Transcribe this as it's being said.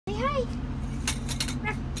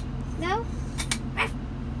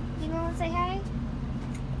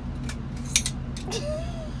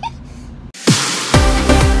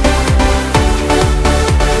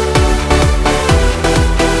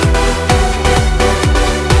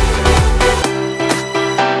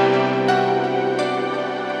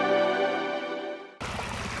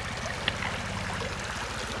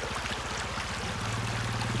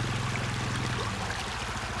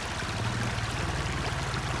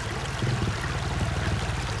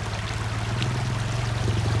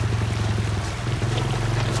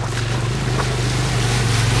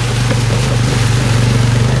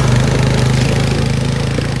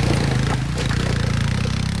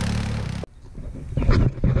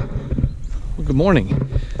Well, good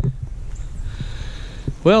morning.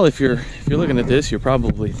 Well, if you're looking at this, you're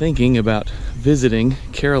probably thinking about visiting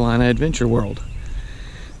Carolina Adventure World.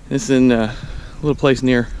 This is in a little place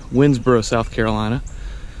near Winnsboro, South Carolina,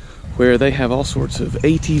 where they have all sorts of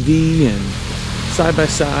ATV and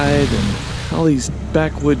side-by-side and all these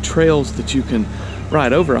backwood trails that you can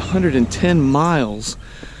ride. Over 110 miles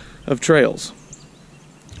of trails.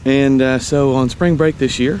 And so on spring break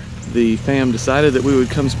this year, the fam decided that we would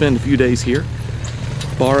come spend a few days here,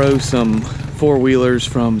 borrow some four-wheelers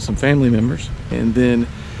from some family members, and then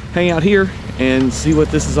hang out here and see what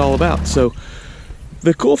this is all about. So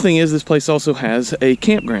the cool thing is this place also has a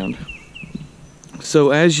campground.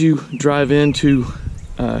 So as you drive into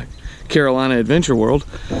Carolina Adventure World,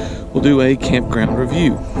 we'll do a campground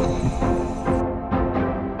review.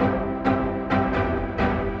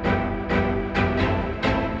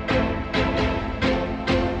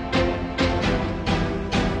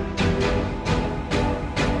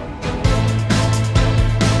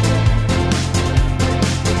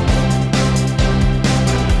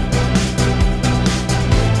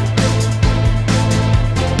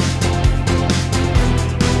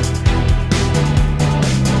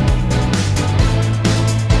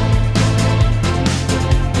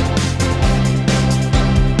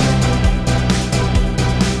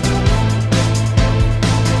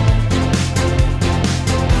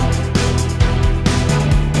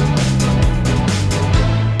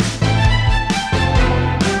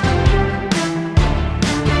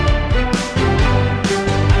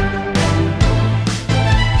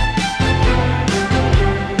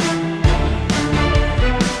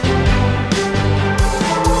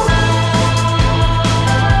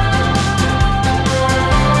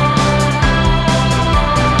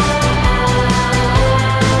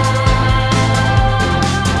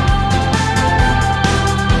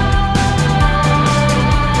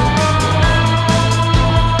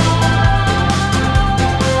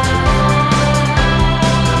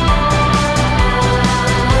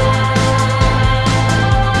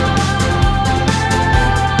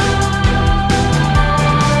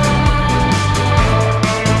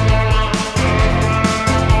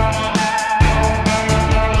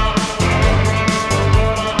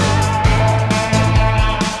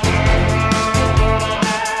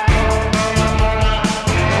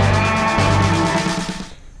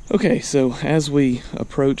 Okay, so as we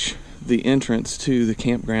approach the entrance to the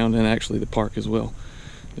campground and actually the park as well,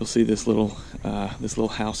 you'll see this little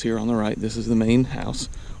house here on the right. This is the main house,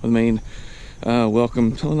 or the main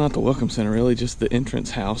welcome, well, not the welcome center really, just the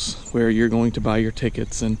entrance house where you're going to buy your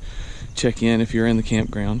tickets and check in if you're in the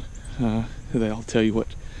campground. They'll tell you what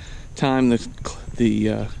time the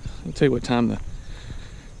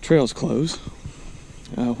trails close.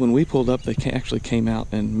 When we pulled up, they actually came out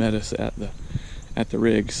and met us at the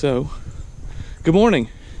rig. So, good morning.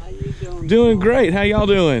 How you doing? Doing great. How y'all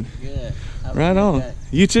doing? Good. Right on.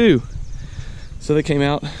 You too. So they came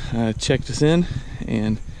out, checked us in,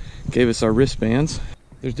 and gave us our wristbands.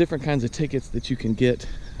 There's different kinds of tickets that you can get.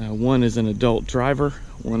 One is an adult driver,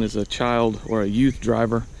 one is a child or a youth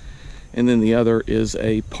driver, and then the other is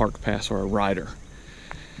a park pass or a rider.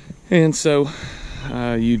 And so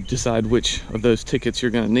you decide which of those tickets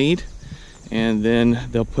you're going to need, and then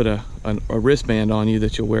they'll put a wristband on you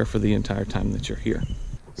that you'll wear for the entire time that you're here.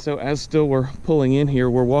 So as still we're pulling in here,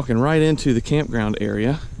 we're walking right into the campground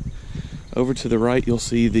area. Over to the right, you'll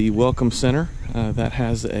see the welcome center that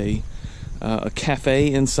has a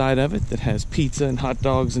cafe inside of it that has pizza and hot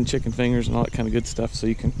dogs and chicken fingers and all that kind of good stuff, so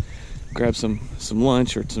you can grab some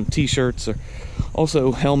lunch or some t-shirts, or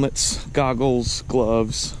also helmets, goggles,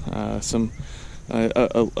 gloves, a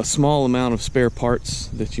small amount of spare parts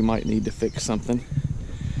that you might need to fix something.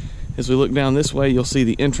 As we look down this way, you'll see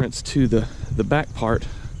the entrance to the back part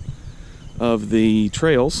of the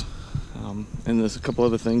trails, and there's a couple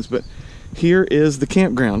other things, but here is the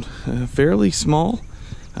campground. Fairly small.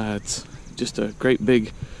 It's just a great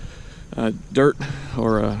big dirt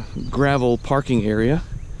or a gravel parking area.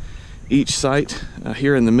 Each site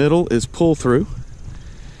here in the middle is pull through,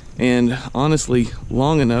 and honestly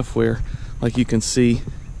long enough where, like you can see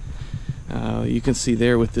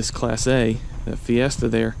there with this Class A, that Fiesta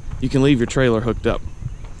there, you can leave your trailer hooked up,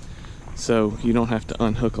 so you don't have to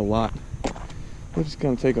unhook a lot. We're just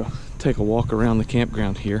going to take a walk around the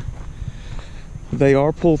campground here. They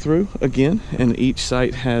are pull through again, and each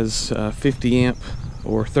site has 50 amp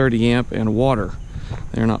or 30 amp and water.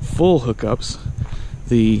 They're not full hookups.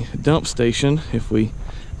 The dump station, if we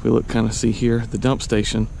look, kind of see here, the dump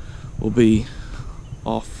station will be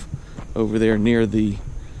off over there near the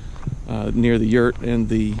yurt and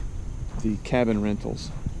the cabin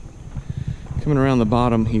rentals. Coming around the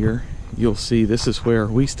bottom here, you'll see this is where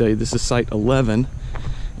we stayed. This is site 11,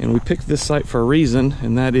 and we picked this site for a reason,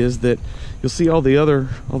 and that is that you'll see all the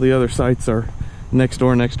other sites are next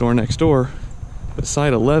door, but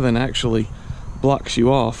site 11 actually blocks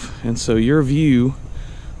you off, and so your view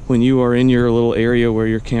when you are in your little area where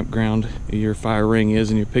your campground, your fire ring is,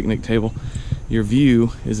 and your picnic table, your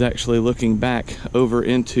view is actually looking back over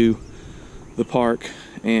into the park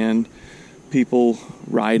and people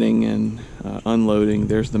riding and unloading.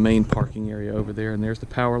 There's the main parking area over there, and there's the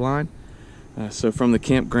power line. So from the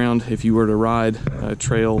campground, if you were to ride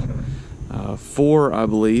trail 4, I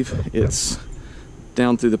believe, it's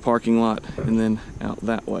down through the parking lot and then out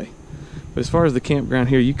that way. But as far as the campground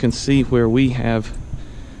here, you can see where we have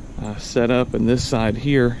set up, and this side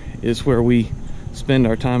here is where we spend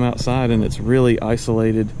our time outside, and it's really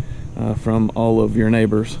isolated from all of your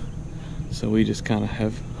neighbors. So we just kind of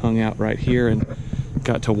have hung out right here and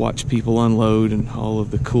got to watch people unload and all of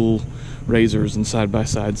the cool razors and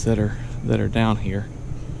side-by-sides that are down here.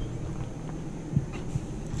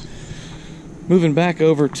 Moving back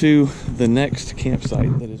over to the next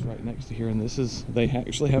campsite that is right next to here, and this is, they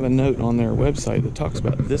actually have a note on their website that talks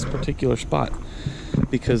about this particular spot,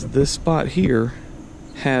 because this spot here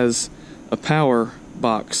has a power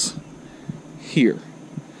box here.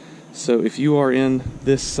 So if you are in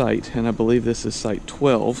this site, and I believe this is site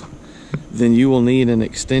 12, then you will need an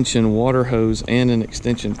extension water hose and an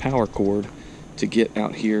extension power cord to get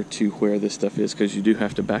out here to where this stuff is, because you do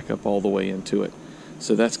have to back up all the way into it.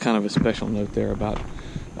 So that's kind of a special note there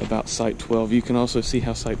about site 12. You can also see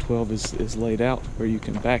how site 12 is laid out, where you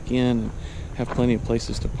can back in and have plenty of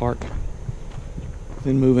places to park.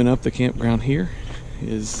 Then moving up the campground here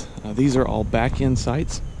is, these are all back-end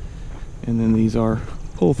sites, and then these are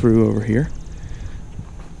pull-through over here.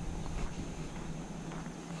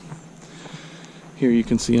 Here you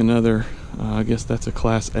can see another, I guess that's a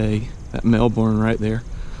Class A, that Melbourne right there,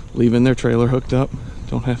 leaving their trailer hooked up.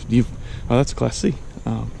 Don't have to, oh, that's a Class C.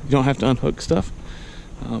 You don't have to unhook stuff,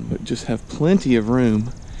 but just have plenty of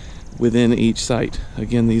room within each site.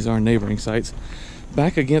 Again, these are neighboring sites.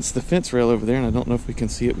 Back against the fence rail over there, and I don't know if we can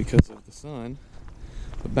see it because of the sun,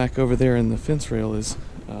 but back over there in the fence rail is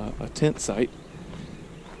a tent site.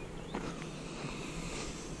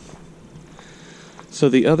 So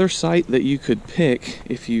the other site that you could pick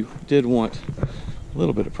if you did want a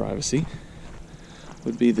little bit of privacy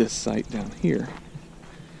would be this site down here.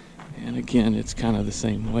 And again, it's kind of the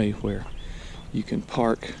same way, where you can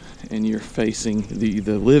park and you're facing,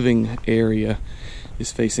 the living area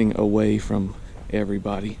is facing away from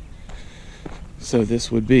everybody. So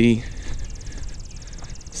this would be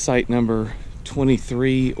site number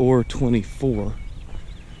 23 or 24.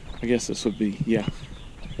 I guess this would be, yeah,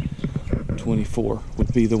 24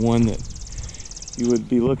 would be the one that you would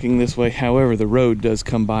be looking this way. However, the road does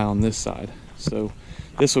come by on this side. So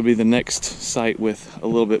this would be the next site with a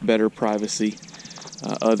little bit better privacy,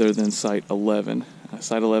 other than site 11.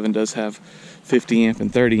 Site 11 does have 50 amp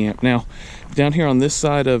and 30 amp. Now, down here on this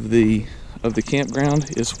side of the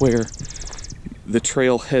campground is where the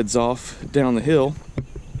trail heads off down the hill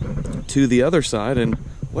to the other side, and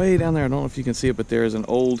way down there, I don't know if you can see it, but there is an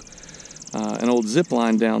old zip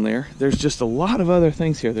line down there. There's just a lot of other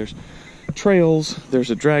things here. There's trails,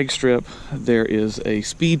 there's a drag strip, there is a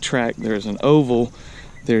speed track, there's an oval,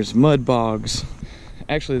 there's mud bogs.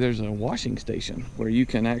 Actually, there's a washing station where you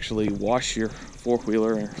can actually wash your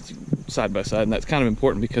four-wheeler side by side, and that's kind of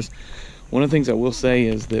important, because one of the things I will say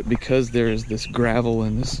is that because there is this gravel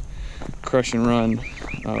and this crush and run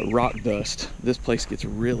rock dust, this place gets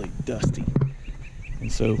really dusty.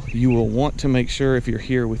 And so you will want to make sure, if you're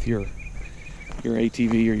here with your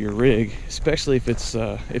ATV or your rig, especially if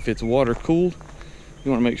it's water cooled,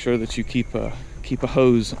 you want to make sure that you keep a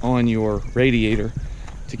hose on your radiator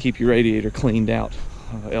to keep your radiator cleaned out,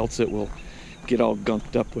 else it will get all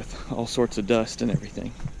gunked up with all sorts of dust and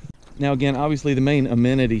everything. Now again, obviously the main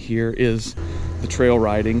amenity here is the trail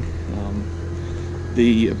riding,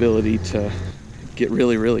 the ability to get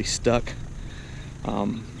really stuck.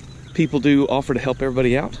 People do offer to help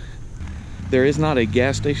everybody out. There is not a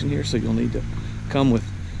gas station here, so you'll need to come with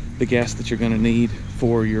the gas that you're going to need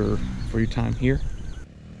for your time here.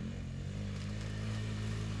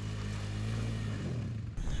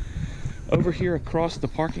 Over here across the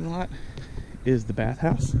parking lot is the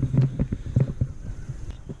bathhouse.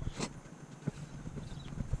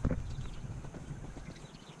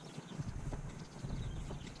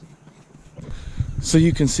 So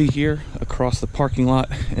you can see here across the parking lot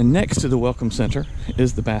and next to the welcome center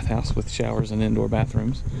is the bathhouse with showers and indoor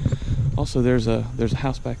bathrooms. Also, there's a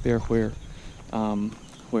house back there where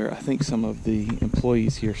where I think some of the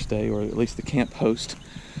employees here stay, or at least the camp host.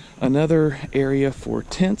 Another area for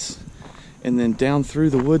tents, and then down through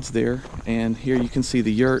the woods there, and here you can see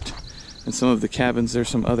the yurt and some of the cabins. There's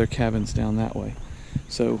some other cabins down that way.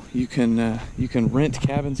 So you can rent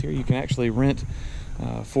cabins here. You can actually rent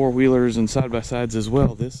four-wheelers and side-by-sides as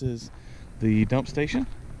well. This is the dump station,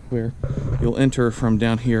 where you'll enter from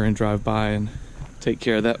down here and drive by and take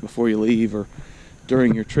care of that before you leave or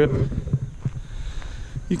during your trip.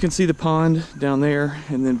 You can see the pond down there,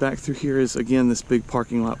 and then back through here is again this big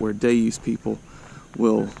parking lot where day use people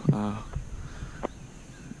will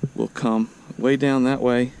come. Way down that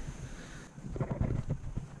way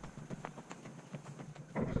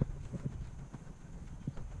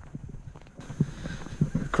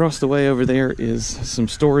across the way over there is some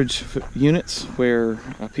storage units where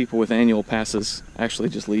people with annual passes actually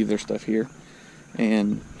just leave their stuff here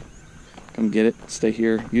and come get it, stay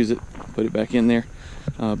here, use it, put it back in there.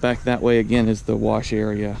 Back that way again is the wash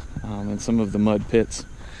area and some of the mud pits.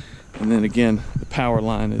 And then again, the power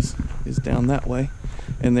line is down that way.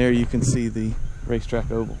 And there you can see the racetrack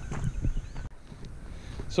oval.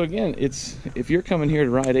 So again, if you're coming here to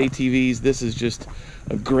ride ATVs, this is just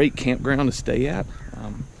a great campground to stay at.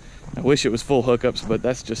 I wish it was full hookups, but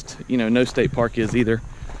that's just, you know, no state park is either.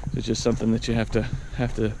 It's just something that you have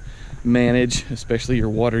to manage, especially your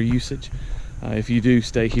water usage. If you do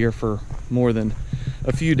stay here for more than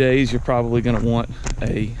a few days, you're probably going to want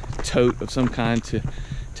a tote of some kind to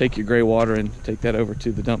take your gray water and take that over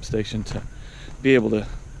to the dump station to be able to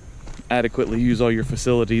adequately use all your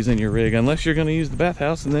facilities in your rig, unless you're going to use the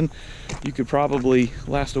bathhouse, and then you could probably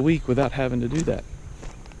last a week without having to do that.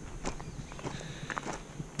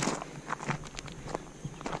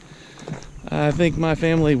 I think my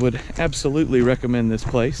family would absolutely recommend this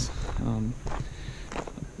place.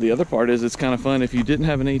 The other part is it's kind of fun. If you didn't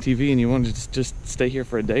have an ATV and you wanted to just stay here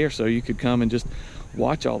for a day or so, you could come and just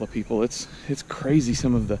watch all the people. It's crazy,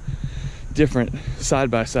 some of the different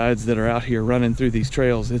side-by-sides that are out here running through these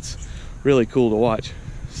trails. It's really cool to watch.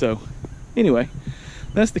 So anyway,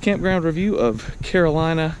 that's the campground review of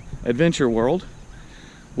Carolina Adventure World.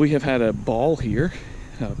 We have had a ball here,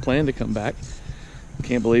 plan to come back.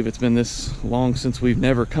 Can't believe it's been this long since we've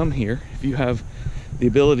never come here. If you have the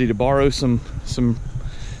ability to borrow some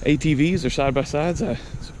ATVs or side-by-sides,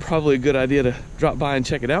 it's probably a good idea to drop by and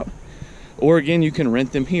check it out. Or again, you can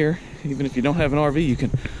rent them here. Even if you don't have an RV, you can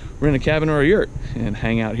rent a cabin or a yurt and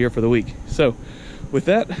hang out here for the week. So with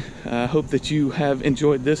that, I hope that you have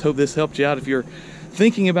enjoyed this. Hope this helped you out. If you're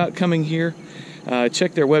thinking about coming here,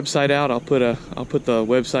 check their website out. I'll put the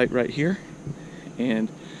website right here, and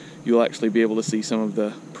you'll actually be able to see some of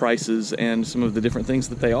the prices and some of the different things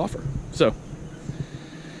that they offer. So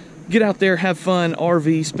get out there, have fun,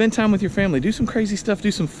 RV, spend time with your family, do some crazy stuff,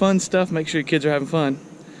 do some fun stuff, make sure your kids are having fun.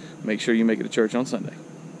 Make sure you make it to church on Sunday.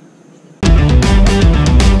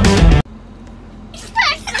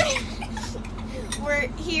 We're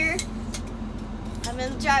here. I'm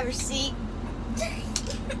in the driver's seat.